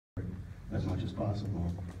as much as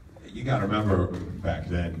possible. You got to remember, back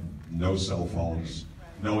then, no cell phones,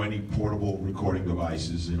 no any portable recording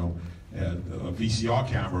devices. You know, a VCR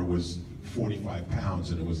camera was 45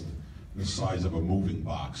 pounds, and it was the size of a moving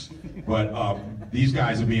box. But these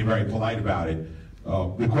guys are being very polite about it.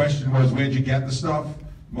 The question was, where'd you get the stuff?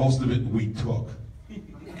 Most of it we took.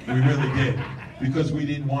 We really did. Because we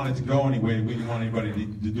didn't want it to go anywhere. We didn't want anybody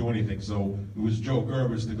to do anything. So it was Joe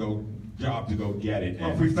Gerber's job to go get it.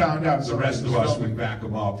 Well, if we found out the rest of us would back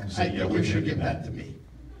him up and say, yeah, you should give that to me.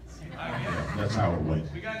 Yeah, that's how it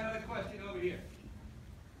went. We got another question over here.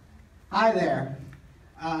 Hi there.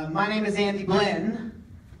 My name is Andy Blinn,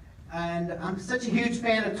 and I'm such a huge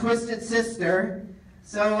fan of Twisted Sister.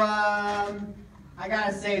 So I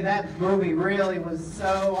gotta say that movie really was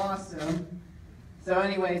so awesome. So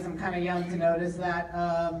anyways, I'm kind of young to notice that,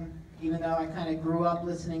 even though I kind of grew up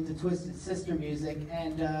listening to Twisted Sister music,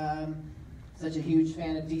 and such a huge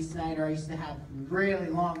fan of Dee Snider. I used to have really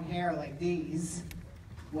long hair like these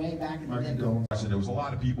way back in the day. There was a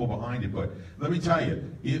lot of people behind it, but let me tell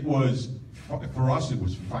you, it was, for us, it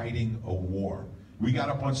was fighting a war. We got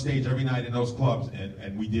up on stage every night in those clubs,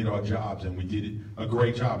 and we did our jobs, and we did a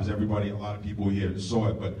great job, as everybody, a lot of people here saw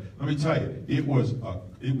it. But let me tell you, it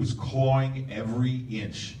was clawing every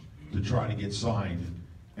inch to try to get signed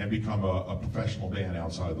and become a professional band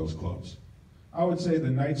outside of those clubs. I would say the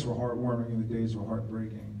nights were heartwarming and the days were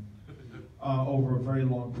heartbreaking over a very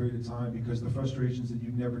long period of time, because the frustrations that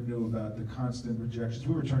you never knew about, the constant rejections.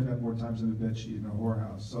 We were turned down more times than a bedsheet in a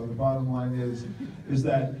whorehouse. So the bottom line is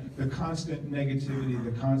that the constant negativity,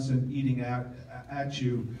 the constant eating at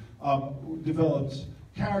you developed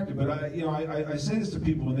character. But I say this to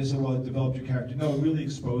people when they say, well, it developed your character. No, it really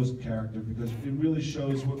exposed character, because it really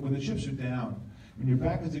shows when the chips are down, when your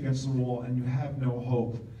back is against the wall and you have no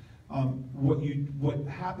hope. What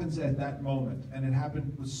happens at that moment, and it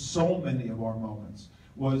happened with so many of our moments,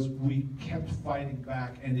 was we kept fighting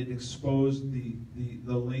back, and it exposed the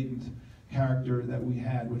latent character that we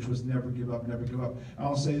had, which was never give up, never give up. And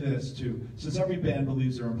I'll say this too, since every band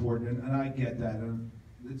believes they're important, and I get that, and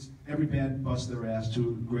every band busts their ass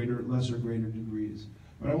to lesser, greater degrees.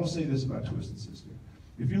 But I will say this about Twisted Sister.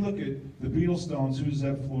 If you look at the Beatles, Stones, Who,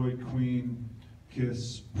 Zep, Floyd, Queen,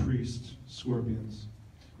 Kiss, Priest, Scorpions,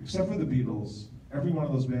 except for the Beatles, every one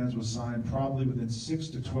of those bands was signed probably within 6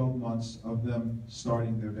 to 12 months of them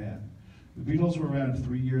starting their band. The Beatles were around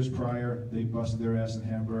 3 years prior. They busted their ass in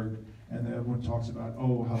Hamburg, and then everyone talks about,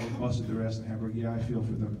 oh, how they busted their ass in Hamburg. Yeah, I feel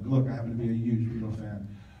for them. Look, I happen to be a huge Beatle fan.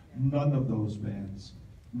 None of those bands,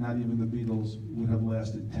 not even the Beatles, would have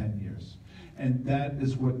lasted 10 years. And that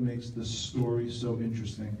is what makes the story so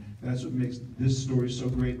interesting. That's what makes this story so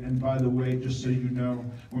great. And by the way, just so you know,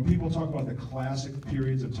 when people talk about the classic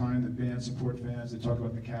periods of time that bands support fans, they talk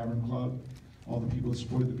about the Cavern Club, all the people that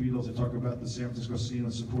supported the Beatles, they talk about the San Francisco scene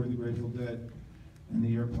that supported the Grateful Dead and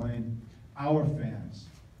the Airplane. Our fans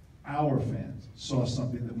saw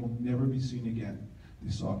something that will never be seen again.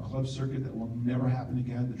 They saw a club circuit that will never happen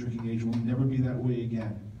again. The drinking age will never be that way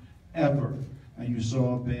again, ever. And you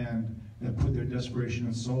saw a band that put their desperation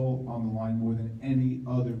and soul on the line more than any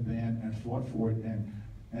other band and fought for it. And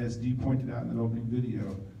as Dee pointed out in that opening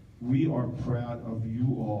video, we are proud of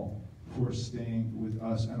you all for staying with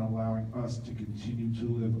us and allowing us to continue to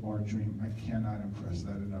live our dream. I cannot impress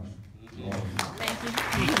that enough. Thank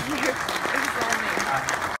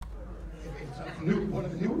you. One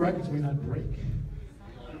of the new records may not break.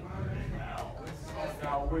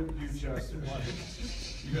 Now, wouldn't you just...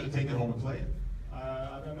 You got to take it home and play it.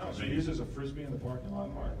 I don't know. So use as a frisbee in the parking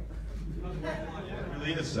lot, Mark?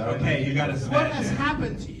 Really is. Okay, you got to What smash has it.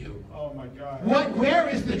 happened to you? Oh my God. Where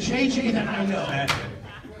is the JJ that I know? Smash it.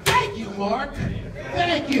 Thank you, Mark.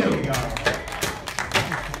 Thank you. There you go.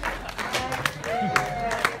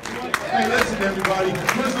 Hey, listen, everybody.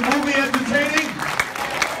 Was the movie entertaining?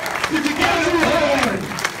 Did you get Andrew Horn?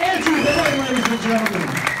 Andrew Horn, ladies and gentlemen.